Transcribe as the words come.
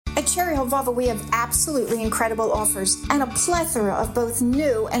Cherry Hill Volvo, we have absolutely incredible offers and a plethora of both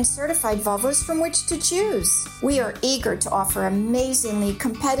new and certified Volvos from which to choose. We are eager to offer amazingly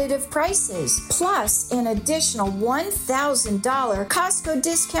competitive prices, plus an additional $1,000 Costco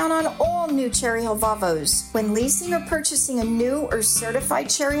discount on all new Cherry Hill Volvos. When leasing or purchasing a new or certified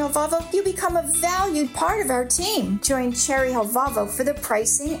Cherry Hill Volvo, you become a valued part of our team. Join Cherry Hill Volvo for the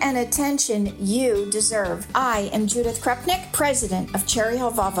pricing and attention you deserve. I am Judith Krupnick, president of Cherry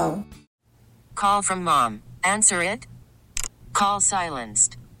Hill Volvo. Call from mom. Answer it. Call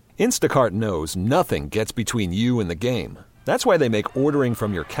silenced. Instacart knows nothing gets between you and the game. That's why they make ordering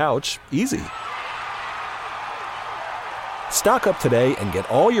from your couch easy. Stock up today and get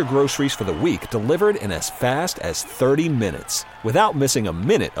all your groceries for the week delivered in as fast as 30 minutes without missing a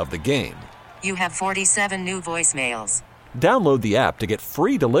minute of the game. You have 47 new voicemails. Download the app to get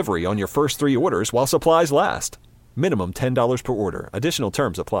free delivery on your first 3 orders while supplies last. Minimum $10 per order. Additional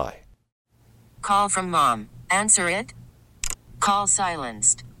terms apply. Call from mom. Answer it. Call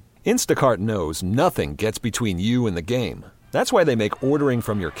silenced. Instacart knows nothing gets between you and the game. That's why they make ordering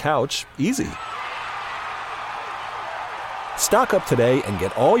from your couch easy. Stock up today and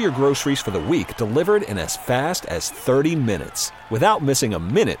get all your groceries for the week delivered in as fast as 30 minutes without missing a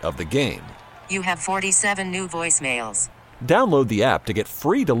minute of the game. You have 47 new voicemails. Download the app to get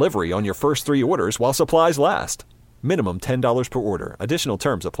free delivery on your first 3 orders while supplies last. Minimum $10 per order. Additional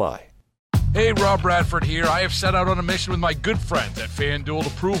terms apply. Hey, Rob Bradford here. I have set out on a mission with my good friends at FanDuel to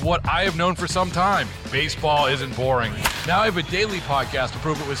prove what I have known for some time. Baseball isn't boring. Now I have a daily podcast to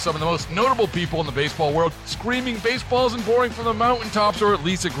prove it with some of the most notable people in the baseball world, screaming baseball isn't boring from the mountaintops, or at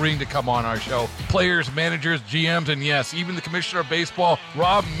least agreeing to come on our show. Players, managers, GMs, and yes, even the commissioner of baseball,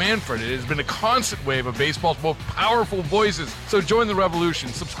 Rob Manfred. It has been a constant wave of baseball's most powerful voices. So join the revolution.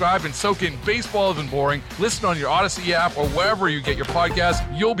 Subscribe and soak in Baseball Isn't Boring. Listen on your Odyssey app or wherever you get your podcast.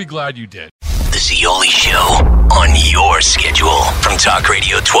 You'll be glad you did. The Zeoli Show on your schedule from Talk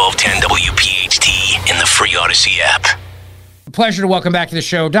Radio 1210 WPHT in the free Odyssey app. Pleasure to welcome back to the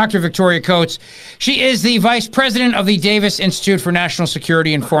show Dr. Victoria Coates. She is the Vice President of the Davis Institute for National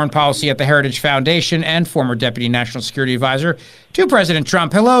Security and Foreign Policy at the Heritage Foundation and former Deputy National Security Advisor to President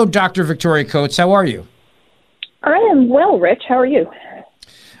Trump. Hello, Dr. Victoria Coates. How are you? I am well, Rich. How are you?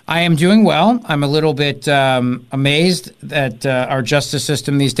 I am doing well. I'm a little bit amazed at our justice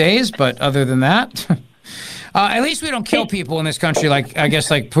system these days, but other than that, at least we don't kill people in this country like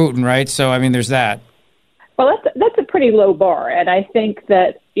Putin, right? So, I mean, there's that. Well, that's a pretty low bar, and I think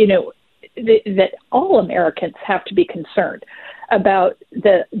that, that all Americans have to be concerned about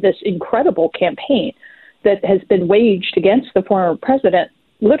this incredible campaign that has been waged against the former president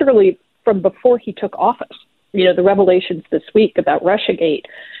literally from before he took office. The revelations this week about Russiagate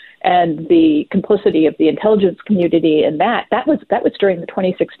and the complicity of the intelligence community, and that was during the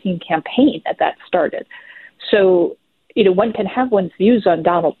 2016 campaign that started. So, one can have one's views on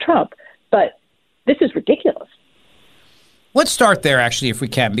Donald Trump, but this is ridiculous. Let's start there, actually, if we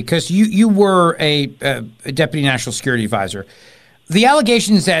can, because you were a Deputy National Security Advisor. The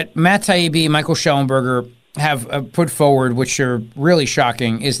allegations that Matt Taibbi and Michael Schellenberger have put forward, which are really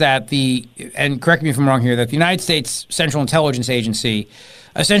shocking, is that and correct me if I'm wrong here, that the United States Central Intelligence Agency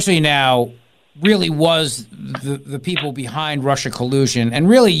essentially now really was the people behind Russia collusion and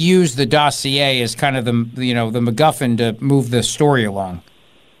really used the dossier as kind of the MacGuffin to move the story along.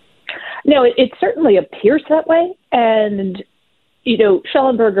 No, it certainly appears that way. And,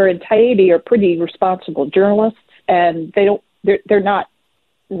 Schellenberger and Taibbi are pretty responsible journalists, and they're not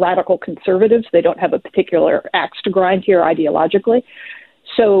radical conservatives. They don't have a particular axe to grind here ideologically.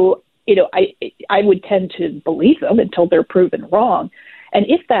 So, I would tend to believe them until they're proven wrong. And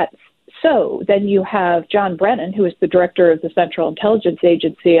if that's so, then you have John Brennan, who is the director of the Central Intelligence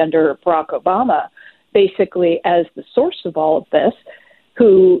Agency under Barack Obama, basically as the source of all of this,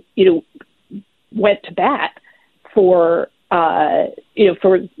 who, went to bat for I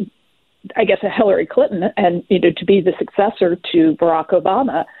guess, a Hillary Clinton and, to be the successor to Barack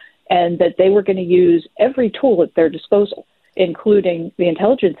Obama, and that they were going to use every tool at their disposal, including the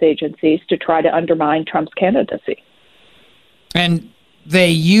intelligence agencies, to try to undermine Trump's candidacy. And they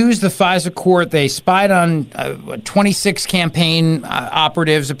used the FISA court. They spied on 26 campaign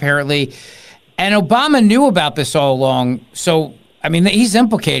operatives, apparently. And Obama knew about this all along. So, I mean, he's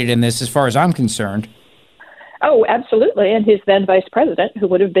implicated in this as far as I'm concerned. Oh, absolutely. And his then vice president, who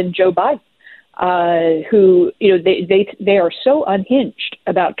would have been Joe Biden, who, they are so unhinged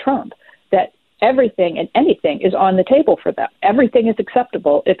about Trump that everything and anything is on the table for them. Everything is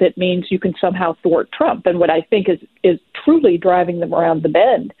acceptable if it means you can somehow thwart Trump. And what I think is truly driving them around the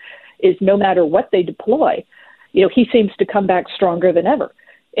bend is no matter what they deploy, he seems to come back stronger than ever.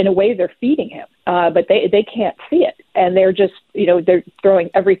 in a way, they're feeding him, but they can't see it. And they're just, they're throwing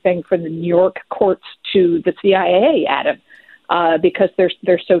everything from the New York courts to the CIA at him because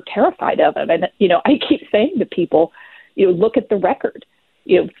they're so terrified of him. And, I keep saying to people, look at the record.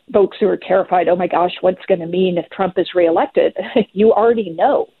 Folks who are terrified, oh, my gosh, what's going to mean if Trump is reelected? You already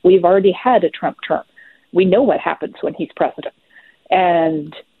know. We've already had a Trump term. We know what happens when he's president.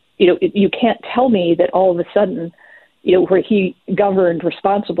 And, you can't tell me that all of a sudden, where he governed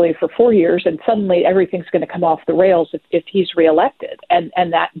responsibly for 4 years and suddenly everything's going to come off the rails if he's reelected. And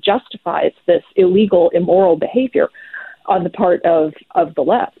that justifies this illegal, immoral behavior on the part of the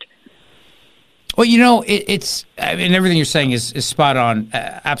left. Well, it's everything you're saying is spot on.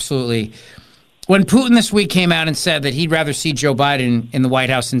 Absolutely. When Putin this week came out and said that he'd rather see Joe Biden in the White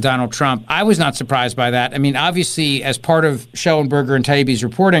House than Donald Trump, I was not surprised by that. I mean, obviously, as part of Schellenberger and Taibbi's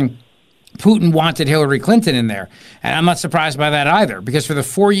reporting, Putin wanted Hillary Clinton in there. And I'm not surprised by that either, because for the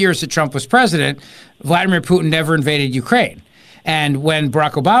 4 years that Trump was president, Vladimir Putin never invaded Ukraine. And when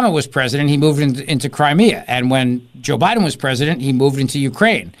Barack Obama was president, he moved into Crimea. And when Joe Biden was president, he moved into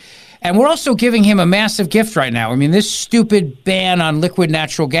Ukraine. And we're also giving him a massive gift right now. I mean, this stupid ban on liquid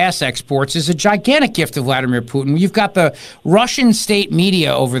natural gas exports is a gigantic gift to Vladimir Putin. You've got the Russian state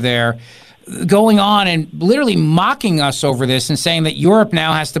media over there going on and literally mocking us over this and saying that Europe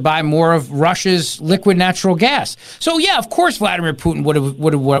now has to buy more of Russia's liquid natural gas. So, yeah, of course Vladimir Putin would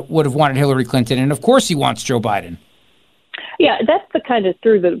have wanted Hillary Clinton, and of course he wants Joe Biden. Yeah, that's the kind of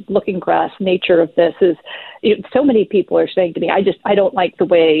through the looking glass nature of this is so many people are saying to me, I don't like the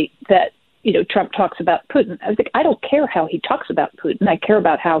way that, Trump talks about Putin. I was like, I don't care how he talks about Putin. I care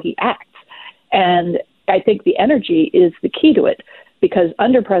about how he acts. And I think the energy is the key to it, because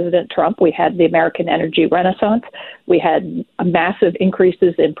under President Trump, we had the American energy renaissance. We had massive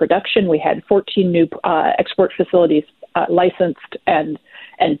increases in production. We had 14 new export facilities licensed and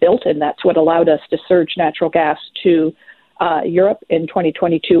built, and that's what allowed us to surge natural gas to Europe in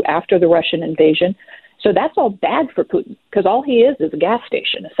 2022 after the Russian invasion. So that's all bad for Putin, because all he is a gas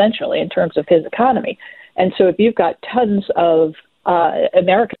station, essentially, in terms of his economy. And so if you've got tons of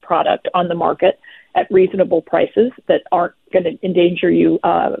American product on the market at reasonable prices that aren't going to endanger you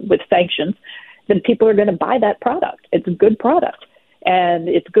with sanctions, then people are going to buy that product. It's a good product, and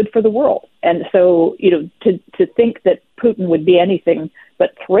it's good for the world. And so, to think that Putin would be anything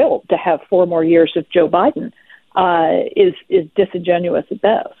but thrilled to have 4 more years of Joe Biden is disingenuous at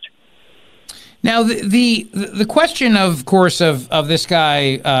best. Now, the question, of course, of this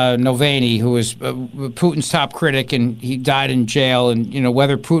guy Navalny, who was Putin's top critic, and he died in jail, and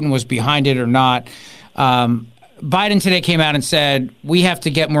whether Putin was behind it or not. Biden today came out and said, we have to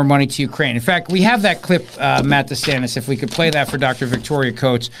get more money to Ukraine. In fact, we have that clip, Matt DeSantis, if we could play that for Dr. Victoria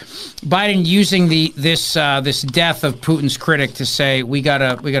Coates. Biden using this death of Putin's critic to say, we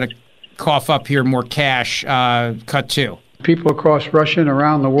gotta cough up here more cash, cut 2. People across Russia and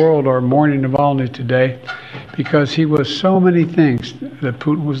around the world are mourning Navalny today because he was so many things that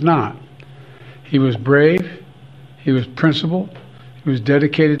Putin was not. He was brave, he was principled, he was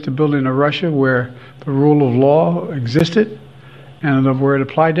dedicated to building a Russia where the rule of law existed and where it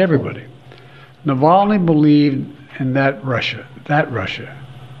applied to everybody. Navalny believed in that Russia.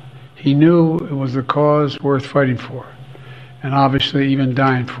 He knew it was a cause worth fighting for, and obviously even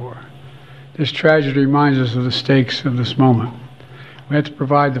dying for. This tragedy reminds us of the stakes of this moment. We have to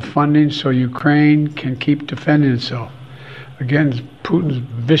provide the funding so Ukraine can keep defending itself against Putin's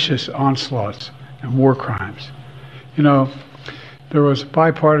vicious onslaughts and war crimes. There was a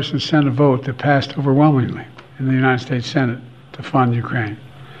bipartisan Senate vote that passed overwhelmingly in the United States Senate to fund Ukraine.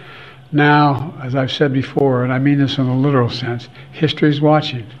 Now, as I've said before, and I mean this in a literal sense, history is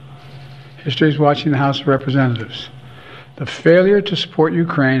watching. History is watching the House of Representatives. The failure to support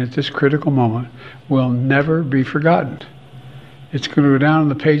Ukraine at this critical moment will never be forgotten. It's going to go down in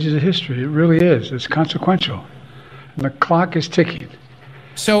the pages of history. It really is. It's consequential. And the clock is ticking.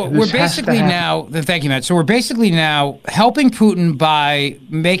 So we're basically now, thank you, Matt. So we're basically now helping Putin by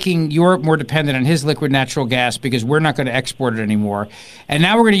making Europe more dependent on his liquid natural gas because we're not going to export it anymore. And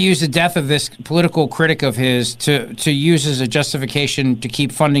now we're going to use the death of this political critic of his to use as a justification to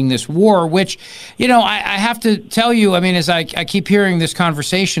keep funding this war, which, I have to tell you, as I keep hearing this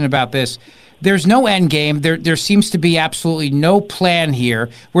conversation about this, there's no end game. There seems to be absolutely no plan here.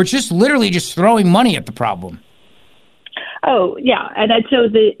 We're just literally just throwing money at the problem. Oh, yeah. And so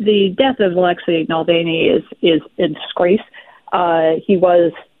the death of Alexei Navalny is a disgrace. He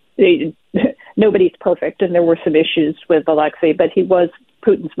was nobody's perfect, and there were some issues with Alexei, but he was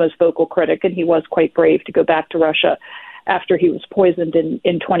Putin's most vocal critic, and he was quite brave to go back to Russia after he was poisoned in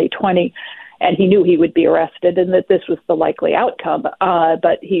 2020. and he knew he would be arrested and that this was the likely outcome.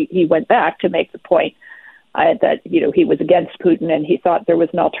 But he went back to make the point that, he was against Putin and he thought there was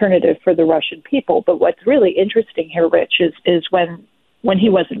an alternative for the Russian people. But what's really interesting here, Rich, is when he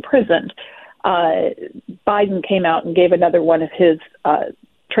was imprisoned, Biden came out and gave another one of his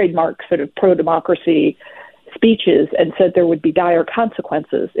trademark sort of pro-democracy speeches and said there would be dire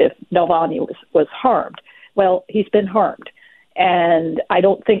consequences if Navalny was harmed. Well, he's been harmed. And I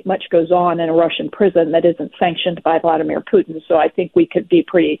don't think much goes on in a Russian prison that isn't sanctioned by Vladimir Putin. So I think we could be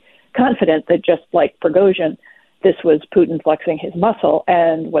pretty confident that just like Prigozhin, this was Putin flexing his muscle.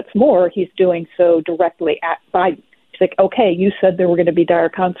 And what's more, he's doing so directly at Biden. He's like, okay, you said there were going to be dire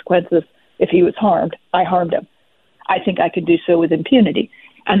consequences if he was harmed. I harmed him. I think I could do so with impunity.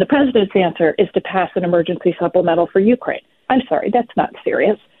 And the president's answer is to pass an emergency supplemental for Ukraine. I'm sorry, that's not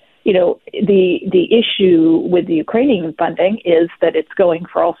serious. The issue with the Ukrainian funding is that it's going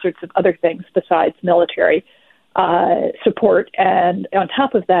for all sorts of other things besides military support. And on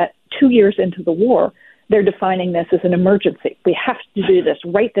top of that, 2 years into the war, they're defining this as an emergency. We have to do this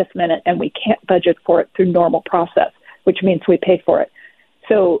right this minute, and we can't budget for it through normal process, which means we pay for it.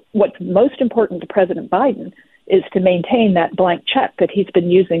 So what's most important to President Biden is to maintain that blank check that he's been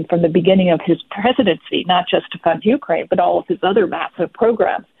using from the beginning of his presidency, not just to fund Ukraine, but all of his other massive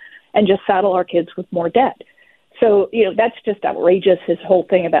programs, and just saddle our kids with more debt. So, that's just outrageous. His whole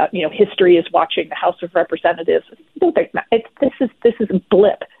thing about, history is watching the House of Representatives. This is a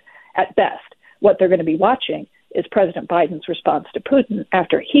blip at best. What they're going to be watching is President Biden's response to Putin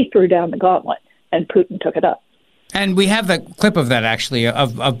after he threw down the gauntlet and Putin took it up. And we have the clip of that, actually,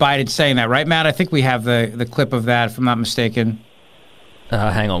 of Biden saying that, right, Matt? I think we have the clip of that, if I'm not mistaken.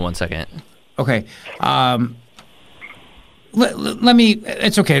 Hang on one second. Okay. Let me.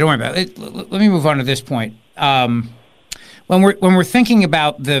 It's okay. Don't worry about it. Let me move on to this point. When we're thinking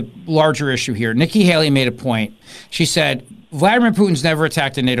about the larger issue here, Nikki Haley made a point. She said Vladimir Putin's never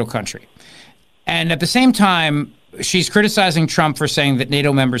attacked a NATO country, and at the same time, she's criticizing Trump for saying that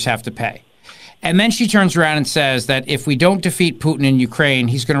NATO members have to pay. And then she turns around and says that if we don't defeat Putin in Ukraine,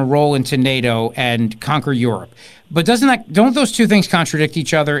 he's going to roll into NATO and conquer Europe. But don't those two things contradict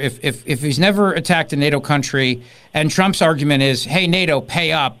each other? If he's never attacked a NATO country, and Trump's argument is, hey, NATO,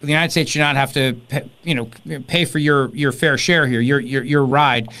 pay up. The United States should not have to, pay for your fair share here, your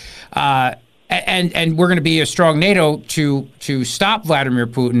ride, and we're going to be a strong NATO to stop Vladimir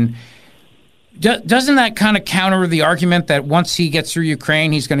Putin. Doesn't that kind of counter the argument that once he gets through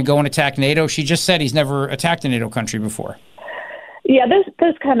Ukraine, he's going to go and attack NATO? She just said he's never attacked a NATO country before. Yeah,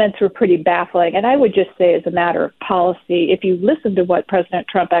 those comments were pretty baffling. And I would just say as a matter of policy, if you listen to what President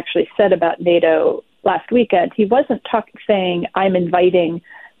Trump actually said about NATO last weekend, he wasn't saying, I'm inviting,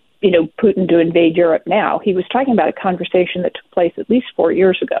 Putin to invade Europe now. He was talking about a conversation that took place at least 4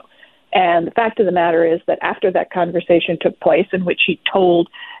 years ago. And the fact of the matter is that after that conversation took place, in which he told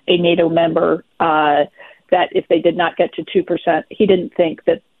a NATO member that if they did not get to 2%, he didn't think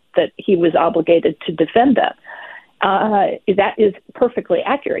that he was obligated to defend them. That is perfectly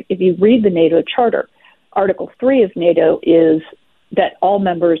accurate. If you read the NATO Charter, Article 3 of NATO is that all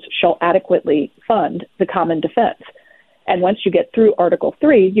members shall adequately fund the common defense. And once you get through Article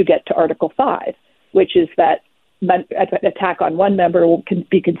 3, you get to Article 5, which is that an attack on one member will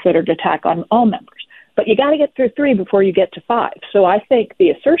be considered attack on all members. But you got to get through 3 before you get to 5. So I think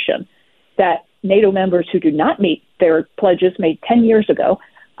the assertion that NATO members who do not meet their pledges made 10 years ago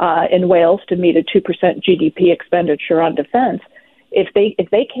in Wales to meet a 2% GDP expenditure on defense, if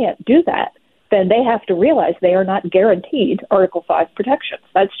they can't do that, then they have to realize they are not guaranteed Article 5 protections.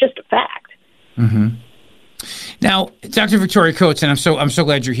 That's just a fact. Mm-hmm. Now, Dr. Victoria Coates, and I'm so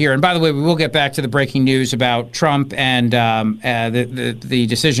glad you're here. And by the way, we will get back to the breaking news about Trump and the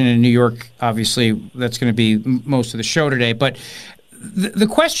decision in New York. Obviously, that's going to be most of the show today. But the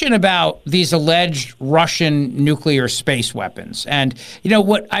question about these alleged Russian nuclear space weapons, and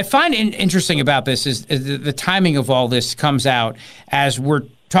what I find interesting about this is the timing of all this comes out as we're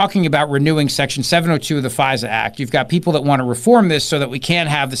talking about renewing Section 702 of the FISA Act. You've got people that want to reform this so that we can't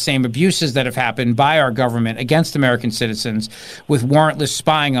have the same abuses that have happened by our government against American citizens with warrantless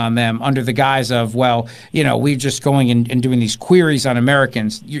spying on them under the guise of, we're just going and doing these queries on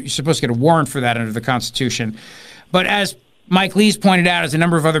Americans. You're supposed to get a warrant for that under the Constitution. But as Mike Lee's pointed out, as a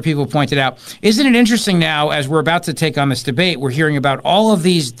number of other people pointed out, isn't it interesting now, as we're about to take on this debate, we're hearing about all of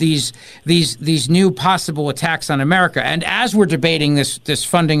these new possible attacks on America, and as we're debating this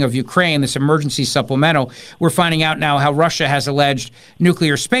funding of Ukraine, this emergency supplemental, we're finding out now how Russia has alleged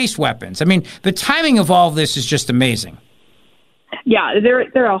nuclear space weapons. I mean, the timing of all of this is just amazing. Yeah,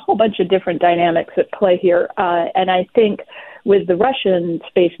 there are a whole bunch of different dynamics at play here, and I think with the Russian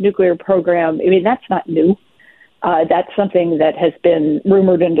space nuclear program, I mean, that's not new. That's something that has been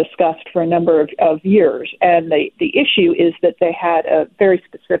rumored and discussed for a number of years. And the issue is that they had a very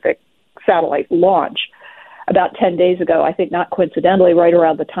specific satellite launch about 10 days ago, I think not coincidentally, right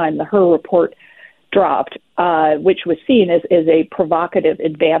around the time the HER report dropped, which was seen as a provocative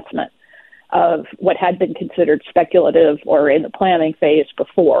advancement of what had been considered speculative or in the planning phase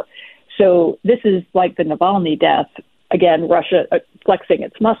before. So this is like the Navalny death. Again, Russia flexing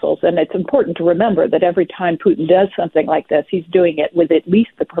its muscles. And it's important to remember that every time Putin does something like this, he's doing it with at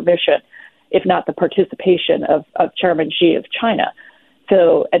least the permission, if not the participation of Chairman Xi of China.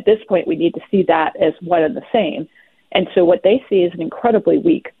 So at this point, we need to see that as one and the same. And so what they see is an incredibly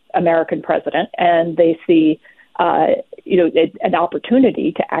weak American president, and they see an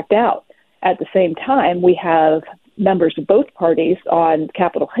opportunity to act out. At the same time, we have members of both parties on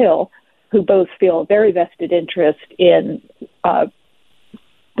Capitol Hill who both feel a very vested interest in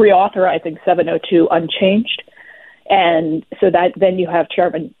reauthorizing 702 unchanged. And so that then you have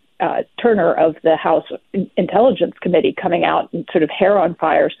Chairman Turner of the House Intelligence Committee coming out and sort of hair on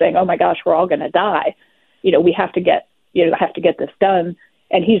fire saying, oh my gosh, we're all going to die. We have to get this done.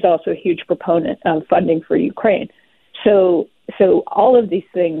 And he's also a huge proponent of funding for Ukraine. So all of these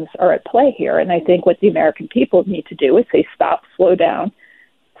things are at play here. And I think what the American people need to do is say, stop, slow down.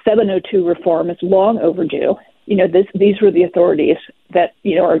 702 reform is long overdue. These were the authorities that,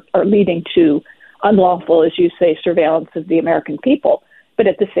 are leading to unlawful, as you say, surveillance of the American people. But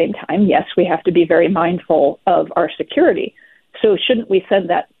at the same time, yes, we have to be very mindful of our security. So shouldn't we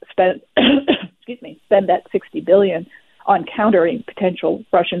spend that $60 billion on countering potential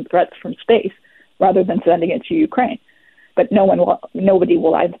Russian threats from space rather than sending it to Ukraine? But nobody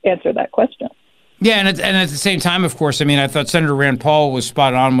will answer that question. Yeah, and at the same time, of course, I mean, I thought Senator Rand Paul was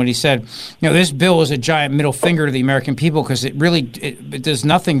spot on when he said, this bill is a giant middle finger to the American people because it does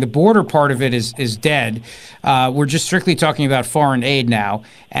nothing. The border part of it is dead. We're just strictly talking about foreign aid now.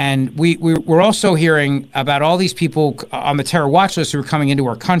 And we're also hearing about all these people on the terror watch list who are coming into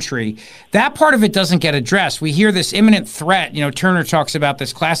our country. That part of it doesn't get addressed. We hear this imminent threat. Turner talks about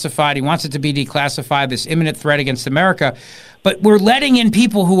this classified. He wants it to be declassified, this imminent threat against America. But we're letting in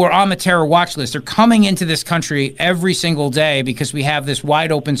people who are on the terror watch list. They're coming into this country every single day because we have this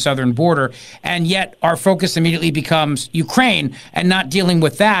wide open southern border. And yet our focus immediately becomes Ukraine and not dealing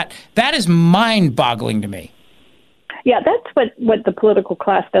with that. That is mind boggling to me. Yeah, that's what the political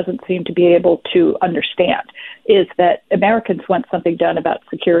class doesn't seem to be able to understand, is that Americans want something done about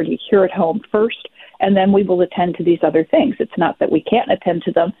security here at home first, and then we will attend to these other things. It's not that we can't attend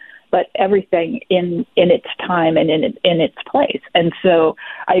to them, but everything in its time and in its place. And so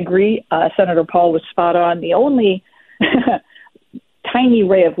I agree, Senator Paul was spot on. The only tiny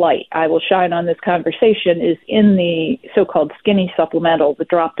ray of light I will shine on this conversation is in the so-called skinny supplemental that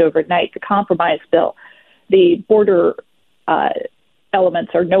dropped overnight, the compromise bill. The border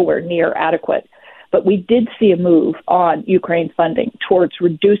elements are nowhere near adequate. But we did see a move on Ukraine funding towards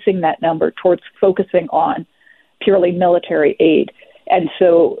reducing that number, towards focusing on purely military aid. And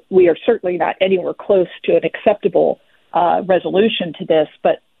so we are certainly not anywhere close to an acceptable resolution to this,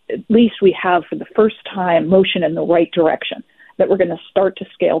 but at least we have for the first time motion in the right direction, that we're going to start to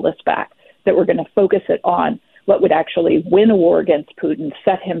scale this back, that we're going to focus it on what would actually win a war against Putin,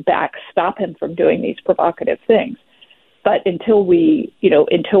 set him back, stop him from doing these provocative things. But until we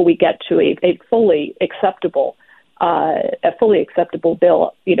get to a fully acceptable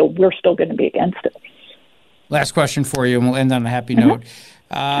bill, we're still going to be against it. Last question for you, and we'll end on a happy note.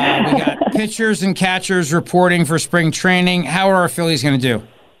 We got pitchers and catchers reporting for spring training. How are our Phillies going to do?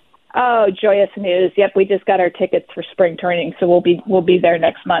 Oh, joyous news! Yep, we just got our tickets for spring training, so we'll be there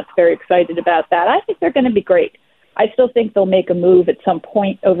next month. Very excited about that. I think they're going to be great. I still think they'll make a move at some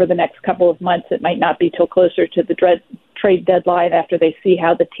point over the next couple of months. It might not be till closer to the trade deadline after they see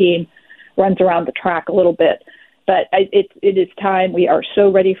how the team runs around the track a little bit. But it is time. We are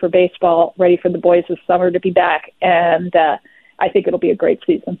so ready for baseball, ready for the boys of summer to be back, and I think it'll be a great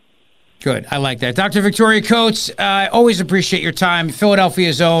season. Good. I like that. Dr. Victoria Coates, I always appreciate your time.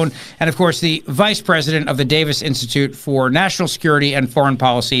 Philadelphia's own, and of course, the Vice President of the Davis Institute for National Security and Foreign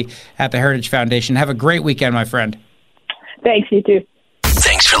Policy at the Heritage Foundation. Have a great weekend, my friend. Thanks, you too.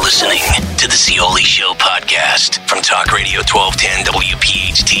 Thanks for listening to the Scioli Show podcast from Talk Radio 1210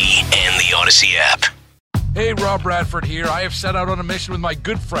 WPHT and the Odyssey app. Hey, Hey, Rob Bradford here. I have set out on a mission with my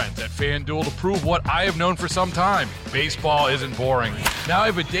good friends at FanDuel to prove what I have known for some time. Baseball isn't boring. Now I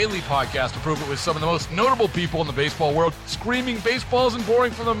have a daily podcast to prove it with some of the most notable people in the baseball world, screaming baseball isn't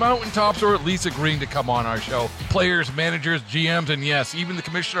boring from the mountaintops, or at least agreeing to come on our show. Players, managers, GMs, and yes, even the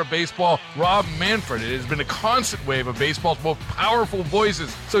commissioner of baseball, Rob Manfred. It has been a constant wave of baseball's most powerful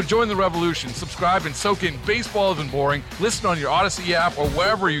voices. So join the revolution. Subscribe and soak in Baseball Isn't Boring. Listen on your Odyssey app or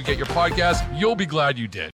wherever you get your podcasts. You'll be glad you did.